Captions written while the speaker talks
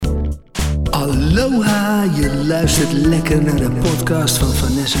Aloha, je luistert lekker naar de podcast van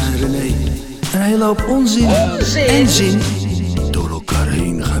Vanessa en René. Een hele hoop onzin en zin door elkaar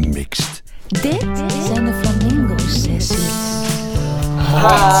heen gemixt. Dit zijn de Flamingosessies.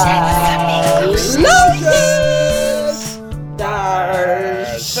 Wat zijn de Flamingosessies? Daar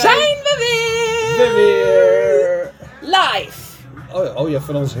zijn we weer! Live! Oh ja,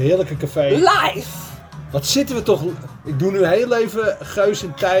 van ons heerlijke café. Live! Wat zitten we toch... Ik doe nu heel even Geus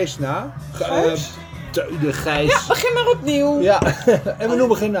en Thijs na. Teude, Gijs. Ja, begin maar opnieuw. Ja, en we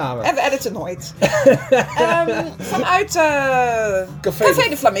noemen geen namen. En we editen nooit. Vanuit Café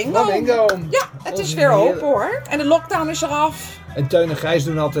de Flamingo. Ja, het is weer open hoor. En de lockdown is eraf. En Teun en Gijs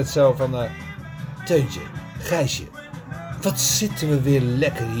doen altijd zo van... Teuntje, Gijsje, wat zitten we weer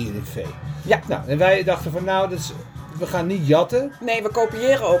lekker hier in Vee. Ja. Nou, en wij dachten van we gaan niet jatten. Nee, we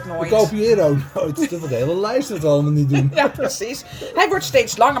kopiëren ook nooit. We kopiëren ook nooit. Dat wordt de hele lijst dat we allemaal niet doen. Ja, precies. Hij wordt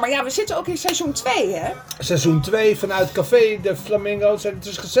steeds langer. Maar ja, we zitten ook in seizoen 2, hè? Seizoen 2 vanuit Café de Flamingo's. Het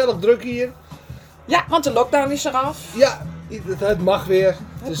is gezellig druk hier. Ja, want de lockdown is eraf. Ja, het mag weer.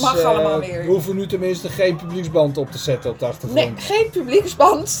 Het mag allemaal weer. We hoeven nu tenminste geen publieksband op te zetten op de achtergrond. Nee, geen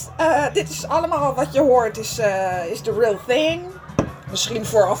publieksband. Dit is allemaal wat je hoort is the real thing. Misschien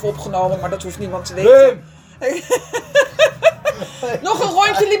vooraf opgenomen, maar dat hoeft niemand te weten. Nog een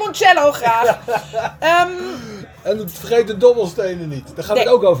rondje limoncello graag. En vergeet de dobbelstenen niet. Daar gaan we het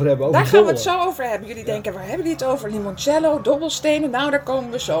ook over hebben. Over daar gaan we dobbelen. het zo over hebben. Jullie denken, waar hebben jullie het over? Limoncello, dobbelstenen? Nou, daar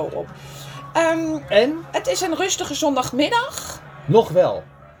komen we zo op. En? Het is een rustige zondagmiddag. Nog wel.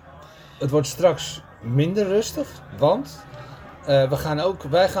 Het wordt straks minder rustig, want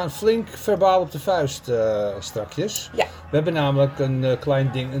wij gaan flink verbaal op de vuist strakjes. Ja. We hebben namelijk een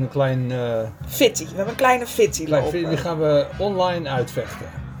klein fitty. We hebben een kleine fitty lopen. Die gaan we online uitvechten.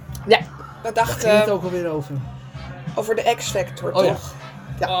 Ja, we Daar dachten ging het ook alweer over. over de X-Factor, Oh, toch?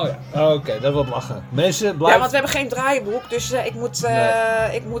 Ja. Oh ja, oké, dat wordt lachen. Mensen, blijf... Ja, want we hebben geen draaiboek, dus ik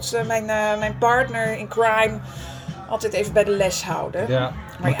moet mijn partner in crime altijd even bij de les houden. Ja.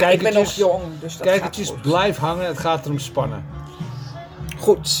 Maar ja, ik ben nog jong, dus dat kijkertjes, gaat goed. blijf hangen, het gaat erom spannen.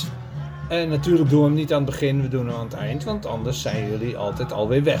 Goed. En natuurlijk doen we hem niet aan het begin, we doen hem aan het eind, want anders zijn jullie altijd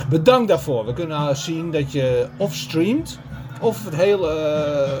alweer weg. Bedankt daarvoor. We kunnen zien dat je of streamt, of het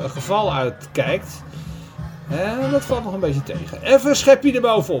hele geval uitkijkt. Dat valt nog een beetje tegen. Even een schepje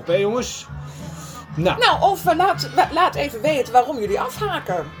erbovenop, hè jongens? Nou, of laat even weten waarom jullie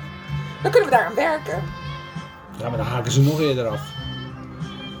afhaken. Dan kunnen we daaraan werken. Ja, maar dan haken ze nog eerder af.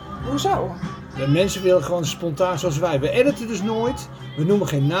 Hoezo? De mensen willen gewoon spontaan zoals wij. We editen dus nooit. We noemen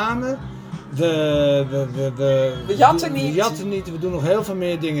geen namen. We jatten niet. We jatten niet. We doen nog heel veel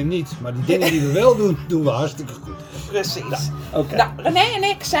meer dingen niet. Maar die dingen die we wel doen, doen we hartstikke goed. Precies. Nou, okay. Nou, René en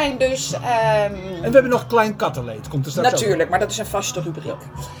ik zijn dus... En we hebben nog klein kattenleed. Komt er straks natuurlijk, ook. maar dat is een vaste rubriek.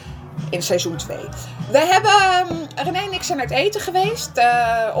 In seizoen 2. René en ik zijn uit eten geweest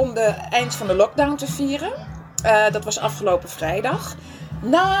om de eind van de lockdown te vieren. Dat was afgelopen vrijdag.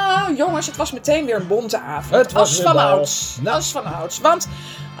 Nou jongens, het was meteen weer een bonte avond. Het was als van ouds. Want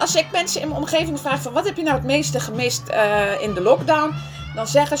als ik mensen in mijn omgeving vraag van wat heb je nou het meeste gemist in de lockdown? Dan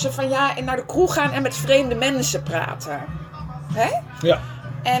zeggen ze van ja, naar de kroeg gaan en met vreemde mensen praten. Hè? Ja.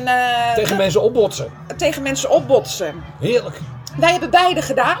 En, tegen mensen opbotsen. Tegen mensen opbotsen. Heerlijk. Wij hebben beide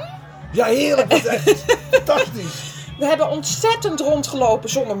gedaan. Ja, heerlijk. Dat is echt fantastisch. We hebben ontzettend rondgelopen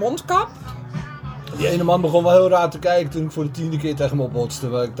zonder mondkap. Die ene man begon wel heel raar te kijken toen ik voor de 10e keer tegen hem opbotste.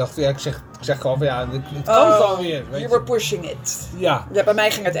 Maar ik dacht, ja, ik zeg gewoon van ja, het kan gewoon weer. Weet You je. were pushing it. Ja. Ja, bij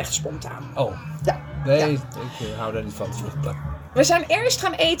mij ging het echt spontaan. Oh. Ja. Nee, Ja. ik hou daar niet van. We zijn eerst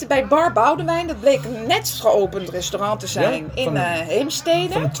gaan eten bij Bar Boudewijn. Dat bleek een net geopend restaurant te zijn in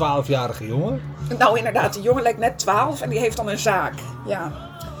Heemstede. Van een 12-jarige jongen. Nou inderdaad, die jongen lijkt net 12 en die heeft dan een zaak. Ja.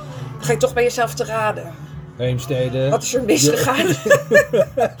 Dan ga je toch bij jezelf te raden. Heemstede. Wat is er misgegaan?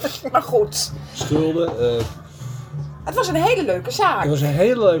 Maar goed. Schulden. Het was een hele leuke zaak. Het was een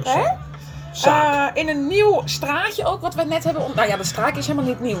hele leuke zaak. In een nieuw straatje ook, wat we net hebben... Nou ja, de straatje is helemaal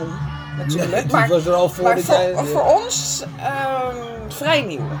niet nieuw, natuurlijk. Nee, maar was er al voor voor ons vrij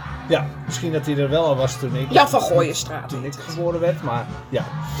nieuw. Ja, misschien dat hij er wel al was toen ik... Jan van Gooienstraat. Toen ik geboren werd, maar ja.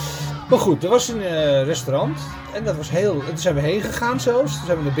 Maar goed, er was een restaurant. En dat was heel... Toen zijn we heen gegaan zelfs. Toen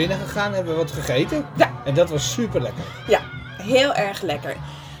zijn we naar binnen gegaan en hebben we wat gegeten. Ja. En dat was super lekker. Ja, heel erg lekker.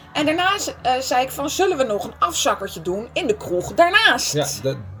 En daarna zei ik van, zullen we nog een afzakkertje doen in de kroeg daarnaast? Ja,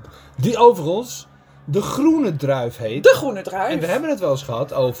 die overigens de groene druif heet. De groene druif. En we hebben het wel eens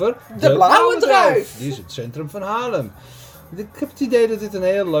gehad over de blauwe druif. Die is het centrum van Haarlem. Ik heb het idee dat dit een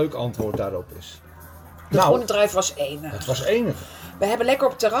heel leuk antwoord daarop is. De groene druif was enig. Het was enig. We hebben lekker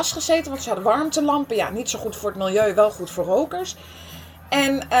op het terras gezeten, want ze hadden warmtelampen. Ja, niet zo goed voor het milieu, wel goed voor rokers.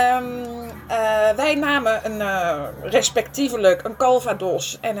 En wij namen respectievelijk een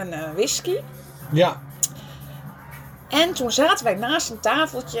Calvados en een whisky. Ja. En toen zaten wij naast een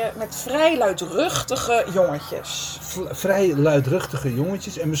tafeltje met vrij luidruchtige jongetjes. Vrij luidruchtige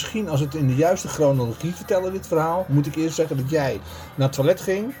jongetjes. En misschien als het in de juiste chronologie vertellen, dit verhaal, moet ik eerst zeggen dat jij naar het toilet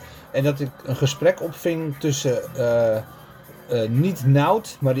ging. En dat ik een gesprek opving tussen niet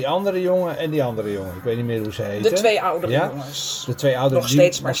Nout, maar die andere jongen en die andere jongen. Ik weet niet meer hoe ze heten. De 2 oudere jongens. De 2 oudere. Nog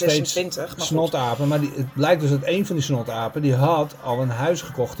steeds maar 26. Maar snotapen. Maar het blijkt dus dat een van die snotapen, die had al een huis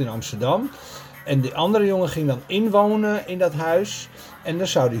gekocht in Amsterdam. En die andere jongen ging dan inwonen in dat huis. En dan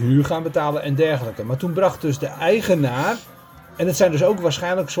zou die huur gaan betalen en dergelijke. Maar toen bracht dus de eigenaar. En het zijn dus ook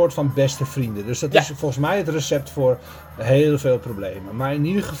waarschijnlijk een soort van beste vrienden. Dus dat is volgens mij het recept voor heel veel problemen. Maar in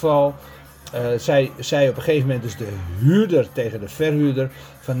ieder geval zei op een gegeven moment dus de huurder tegen de verhuurder.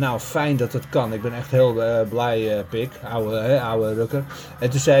 Van nou fijn dat het kan. Ik ben echt heel blij pik. Oude rukker. En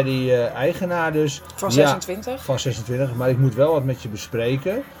toen zei die eigenaar dus. Van 26? Van 26. Maar ik moet wel wat met je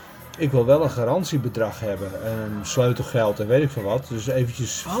bespreken. Ik wil wel een garantiebedrag hebben en een sleutelgeld en weet ik veel wat. Dus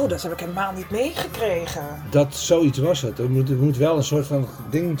eventjes... Oh, dat heb ik helemaal niet meegekregen. Dat zoiets was het. Er moet wel een soort van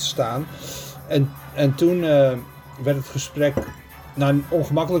ding staan. En toen werd het gesprek... Nou,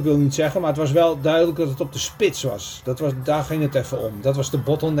 ongemakkelijk wil ik niet zeggen, maar het was wel duidelijk dat het op de spits was. Daar ging het even om. Dat was de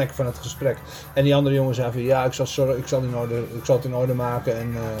bottleneck van het gesprek. En die andere jongen zei van ja, ik zal het in orde maken.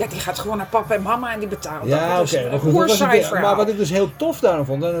 En, ja, die gaat gewoon naar papa en mama en die betaalt. Ja, oké. Maar wat ik dus heel tof daarom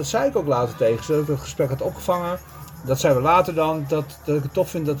vond, en dat zei ik ook later tegen ze, dat ik het gesprek had opgevangen. Dat zeiden we later dan, dat ik het tof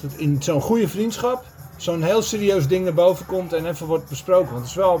vind dat het in zo'n goede vriendschap zo'n heel serieus ding naar boven komt en even wordt besproken. Want het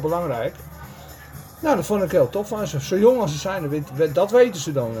is wel belangrijk. Nou, dat vond ik heel tof van ze. Zo jong als ze zijn, dat weten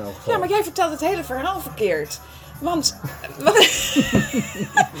ze dan in elk geval. Ja, maar jij vertelt het hele verhaal verkeerd. Want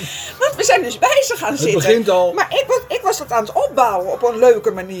we zijn dus bij ze gaan zitten. Het begint al. Maar ik was dat aan het opbouwen op een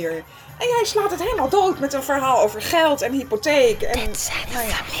leuke manier. En jij slaat het helemaal dood met een verhaal over geld en hypotheek. En, nou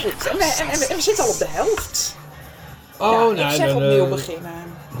ja, goed. En we zitten al op de helft. Oh, ja, nou, ik zeg opnieuw beginnen.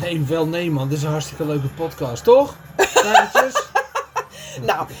 Nee man. Dit is een hartstikke leuke podcast, toch? Kleintjes.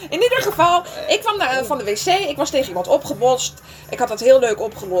 Nou, in ieder geval, ik kwam van de wc, ik was tegen iemand opgebotst. Ik had dat heel leuk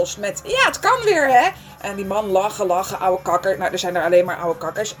opgelost met, ja, het kan weer, hè. En die man lachen, oude kakker. Nou, er zijn er alleen maar oude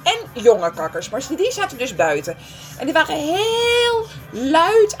kakkers en jonge kakkers. Maar die zaten dus buiten. En die waren heel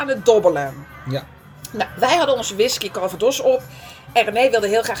luid aan het dobbelen. Ja. Nou, wij hadden onze whisky Calvados op. En René wilde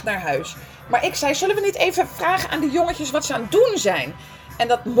heel graag naar huis. Maar ik zei, zullen we niet even vragen aan die jongetjes wat ze aan het doen zijn? En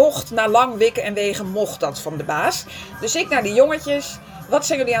dat mocht, na lang wikken en wegen, mocht dat van de baas. Dus ik naar die jongetjes... Wat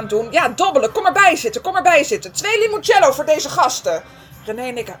zijn jullie aan het doen? Ja, dobbelen. Kom erbij zitten. 2 limoncello voor deze gasten. René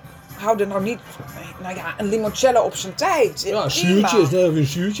en ik houden nou niet... Nou ja, een limoncello op zijn tijd. Ja, een zuurtje is net of je een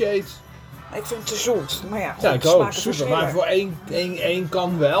zuurtje eet. Ik vind het te zoet. Maar ja, ik ook. Super. Maar voor één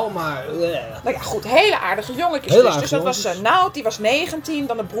kan wel, maar... Nou ja, goed. Hele aardige jongetjes. Dus dat was Nout, die was 19.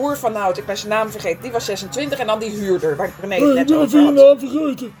 Dan de broer van Nout, ik ben zijn naam vergeten. Die was 26. En dan die huurder, waar René het net over had. naam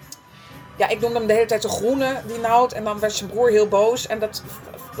vergeten. Ja, ik noemde hem de hele tijd de groene, die Nout. En dan werd zijn broer heel boos. En dat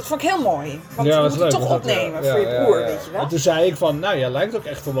vond ik heel mooi. Want je moet het toch opnemen voor je broer, weet je wel. En toen zei ik van, nou, jij lijkt ook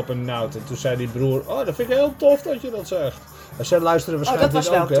echt wel op een Nout. En toen zei die broer, oh, dat vind ik heel tof dat je dat zegt. En zij luisteren waarschijnlijk dat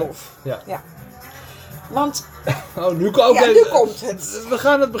was wel ook, tof. Ja. Want... Oh, nu komt het. We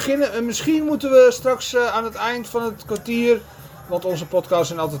gaan het beginnen. En misschien moeten we straks aan het eind van het kwartier... Want onze podcasts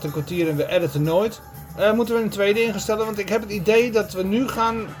zijn altijd een kwartier en we editen nooit. Moeten we een tweede ingestellen. Want ik heb het idee dat we nu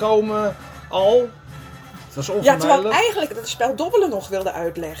gaan komen al... Het was onvermijdelijk. Ja, terwijl eigenlijk dat spel dobbelen nog wilde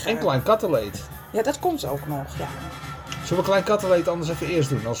uitleggen. En klein kattenleed. Ja, dat komt ook nog, ja. Zullen we klein kattenleed anders even eerst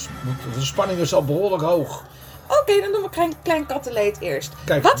doen? De spanning is al behoorlijk hoog. Oké, dan doen we klein kattenleed eerst.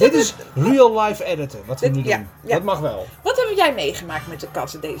 Kijk, dit is real life editen, wat we nu doen. Ja. Dat mag wel. Wat hebben jij meegemaakt met de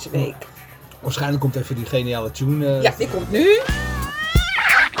katten deze week? Waarschijnlijk komt even die geniale tune. Ja, die komt nu.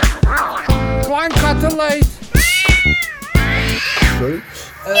 Klein kattenleed. Sorry.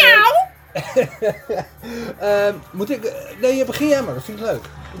 Moet ik... Nee, begin jij maar. Dat vind ik leuk.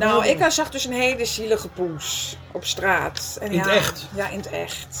 Nou, ik zag dus een hele zielige poes op straat. En in het echt? Ja, in het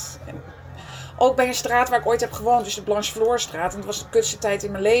echt. En ook bij een straat waar ik ooit heb gewoond, dus de Blanchefloorstraat. En dat was de kutste tijd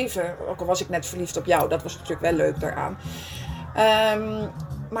in mijn leven. Ook al was ik net verliefd op jou. Dat was natuurlijk wel leuk daaraan.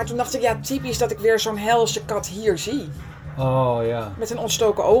 Maar toen dacht ik, ja, typisch dat ik weer zo'n helse kat hier zie. Oh, ja. Met een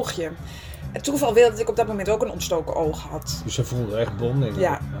ontstoken oogje. Het toeval wilde dat ik op dat moment ook een ontstoken oog had. Dus ze voelde echt bonding.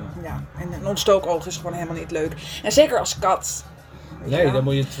 Ja. En een ontstoken oog is gewoon helemaal niet leuk. En zeker als kat. Nee, dan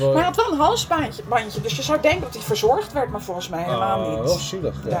moet je het wel... Maar hij had wel een halsbandje, dus je zou denken dat hij verzorgd werd, maar volgens mij helemaal niet. Wel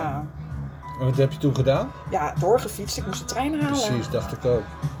zielig. Ja. En wat heb je toen gedaan? Ja, doorgefietst. Ik moest de trein halen. Precies, dacht ik ook.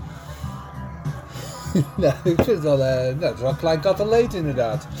 Nou, ik vind het wel, het is wel een klein kattenleed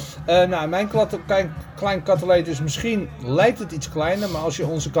inderdaad. Mijn klein kattenleed is misschien, lijkt het iets kleiner, maar als je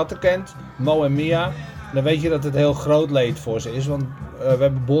onze katten kent, Mo en Mia, dan weet je dat het heel groot leed voor ze is, want we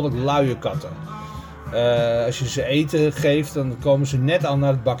hebben behoorlijk luie katten. Als je ze eten geeft, dan komen ze net al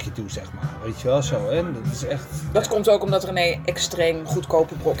naar het bakje toe, zeg maar. Weet je wel, zo. En dat is echt... Dat komt ook omdat René extreem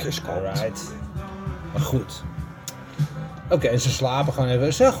goedkope brokjes koopt. Alright. Maar goed. Oké, en ze slapen gewoon even.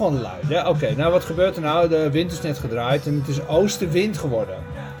 Ze zijn gewoon lui. Ja? Oké, nou wat gebeurt er nou? De wind is net gedraaid en het is oostenwind geworden.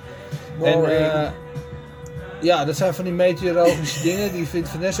 En dat zijn van die meteorologische dingen. Die vindt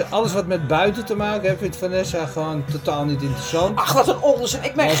Vanessa, alles wat met buiten te maken heeft, vindt Vanessa gewoon totaal niet interessant. Ach, wat een onzin.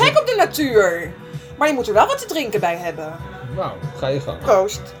 Ik ben gek op de natuur. Maar je moet er wel wat te drinken bij hebben. Nou, ga je gang.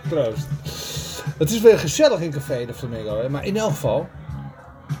 Proost. Proost. Het is weer gezellig in Café de Flamingo, hè? Maar in elk geval...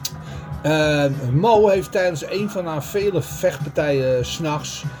 Mo heeft tijdens een van haar vele vechtpartijen 's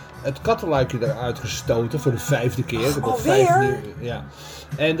nachts het kattenluikje eruit gestoten voor de 5e keer. Alweer? Ja.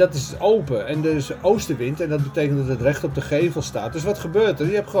 En dat is open en er is oostenwind en dat betekent dat het recht op de gevel staat. Dus wat gebeurt er?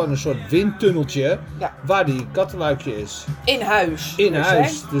 Je hebt gewoon een soort windtunneltje waar die kattenluikje is. In huis. In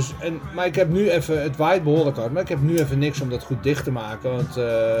huis. Dus, maar ik heb nu even, het waait behoorlijk hard, maar ik heb nu even niks om dat goed dicht te maken. Want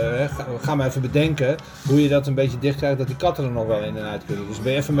ga maar even bedenken hoe je dat een beetje dicht krijgt, dat die katten er nog wel in en uit kunnen. Dus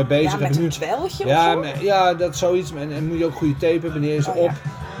ben je even mee bezig. Ja, met een dwelletje of zo? Ja, dat zoiets. En moet je ook goede tape hebben, wanneer je ze op,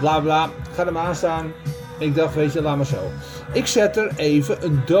 bla bla. Ga hem aanstaan. Ik dacht, weet je, laat maar zo. Ik zet er even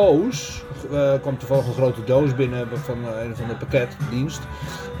een doos. Komt toevallig een grote doos binnen van een van de pakketdienst.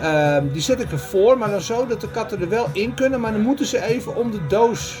 Die zet ik ervoor, maar dan zo dat de katten er wel in kunnen. Maar dan moeten ze even om de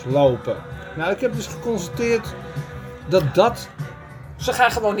doos lopen. Nou, ik heb dus geconstateerd dat... Ze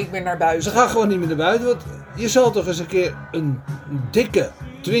gaan gewoon niet meer naar buiten. Ze gaan gewoon niet meer naar buiten. Want je zal toch eens een keer een dikke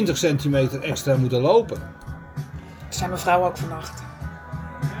 20 centimeter extra moeten lopen. Dat zei mijn vrouw ook vannacht.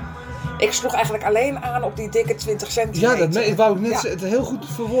 Ik sloeg eigenlijk alleen aan op die dikke 20 centimeter. Ja, dat wou ik net het heel goed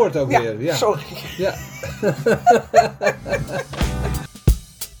verwoord ook weer. Ja, sorry. Ja.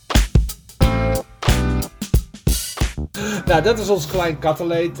 Nou, dat is ons klein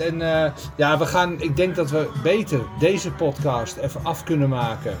kattenleed. En ik denk dat we beter deze podcast even af kunnen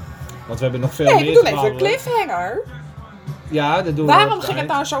maken. Want we hebben nog veel meer te doen even een cliffhanger. Ja, dat doen we. Waarom ging het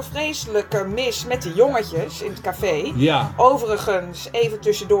nou zo vreselijk mis met de jongetjes in het café? Ja. Overigens, even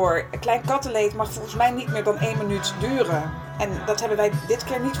tussendoor, een klein kattenleed mag volgens mij niet meer dan 1 minuut duren. En dat hebben wij dit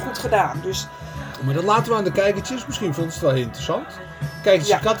keer niet goed gedaan. Dus... Maar dat laten we aan de kijkertjes. Misschien vonden ze het wel heel interessant. Kijkers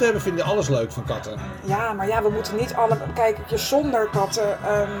die katten hebben, vinden alles leuk van katten. Ja, maar we moeten niet alle kijkertjes zonder katten...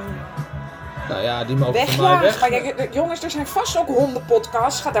 Nou ja, die mogen wegjagen. van mij weg. Maar jongens, er zijn vast ook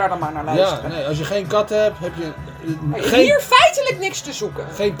hondenpodcasts. Ga daar dan maar naar luisteren. Ja, nee, als je geen kat hebt, heb je... Hier feitelijk niks te zoeken.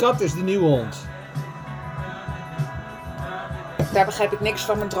 Geen kat is de nieuwe hond. Daar begrijp ik niks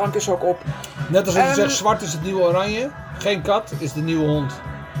van. Mijn drank is ook op. Net als je zegt, zwart is het nieuwe oranje. Geen kat is de nieuwe hond.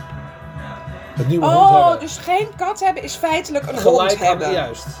 Het nieuwe hond hebben. Dus geen kat hebben is feitelijk een hond hebben.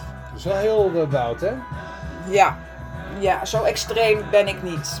 Juist. Dat is wel heel bout, hè? Ja, zo extreem ben ik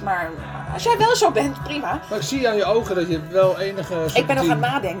niet. Maar als jij wel zo bent, prima. Maar ik zie aan je ogen dat je wel enige... Ik ben nog aan het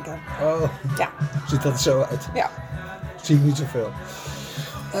nadenken. Oh, ja. Ziet dat zo uit? Ja. Zie ik niet zoveel.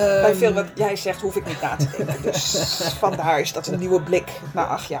 Bij veel wat jij zegt hoef ik niet na te denken. Dus vandaar is dat een nieuwe blik na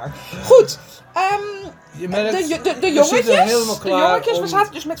 8 jaar. Goed. De jongetjes. We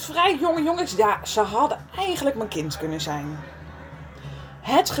zaten dus met vrij jonge jongens. Ja, ze hadden eigenlijk mijn kind kunnen zijn.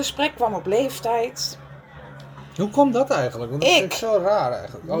 Het gesprek kwam op leeftijd. Hoe kwam dat eigenlijk? Want dat vind ik zo raar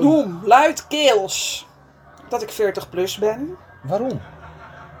eigenlijk. Noem luidkeels dat ik 40 plus ben. Waarom?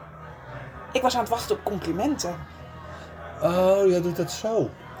 Ik was aan het wachten op complimenten. Oh, jij doet dat zo.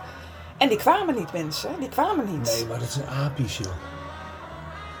 En die kwamen niet, mensen. Die kwamen niet. Nee, maar dat is een apies, joh.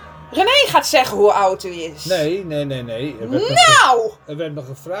 René gaat zeggen hoe oud hij is. Nee. Er werd me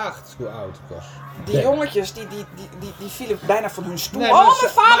gevraagd hoe oud ik was. Die jongetjes, die vielen bijna van hun stoel. Nee,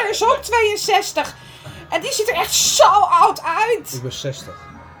 mijn vader is ook 62. En die ziet er echt zo oud uit. Ik ben 60.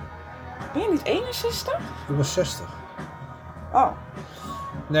 Ben je niet 61? Ik ben 60. Oh.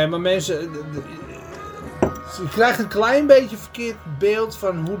 Nee, maar mensen... Je krijgt een klein beetje verkeerd beeld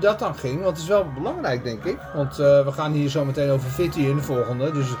van hoe dat dan ging. Want het is wel belangrijk, denk ik. Want we gaan hier zo meteen over Fitty in de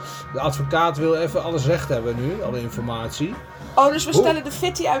volgende. Dus de advocaat wil even alles recht hebben nu, alle informatie. Oh, dus we stellen de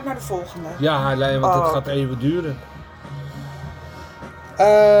Fitty uit naar de volgende. Ja, want het gaat even duren.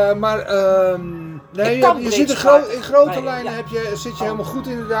 Nee, je zit in grote lijnen zit je helemaal goed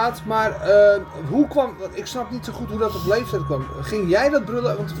inderdaad. Maar hoe kwam... Ik snap niet zo goed hoe dat op leeftijd kwam. Ging jij dat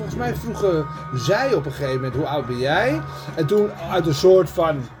brullen? Want volgens mij vroegen zij op een gegeven moment, hoe oud ben jij? En toen uit een soort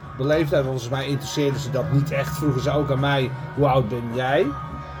van leeftijd, volgens mij interesseerden ze dat niet echt. Vroegen ze ook aan mij, hoe oud ben jij?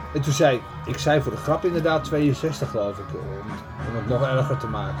 En toen zei ik Ik zei voor de grap inderdaad 62 geloof ik, om het nog erger te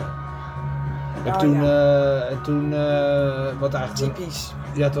maken. En toen wat eigenlijk... Typisch.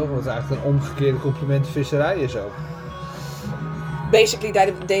 Ja toch, wat eigenlijk een omgekeerde complimentenvisserij is ook.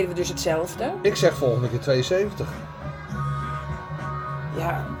 Basically deden we dus hetzelfde. Ik zeg volgende keer 72.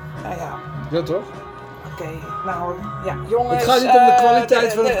 Ja, nou ja. Ja toch? Oké, nou ja, jongens. Het gaat niet om de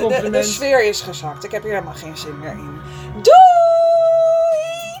kwaliteit van het compliment. De sfeer is gezakt. Ik heb hier helemaal geen zin meer in. Doei!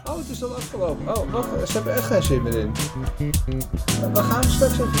 Oh, het is al afgelopen. Oh, wacht, ze hebben echt geen zin meer in. We gaan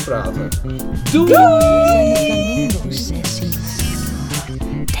straks even praten. Doei!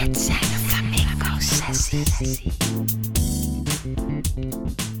 Dit zijn de Flamingosessies.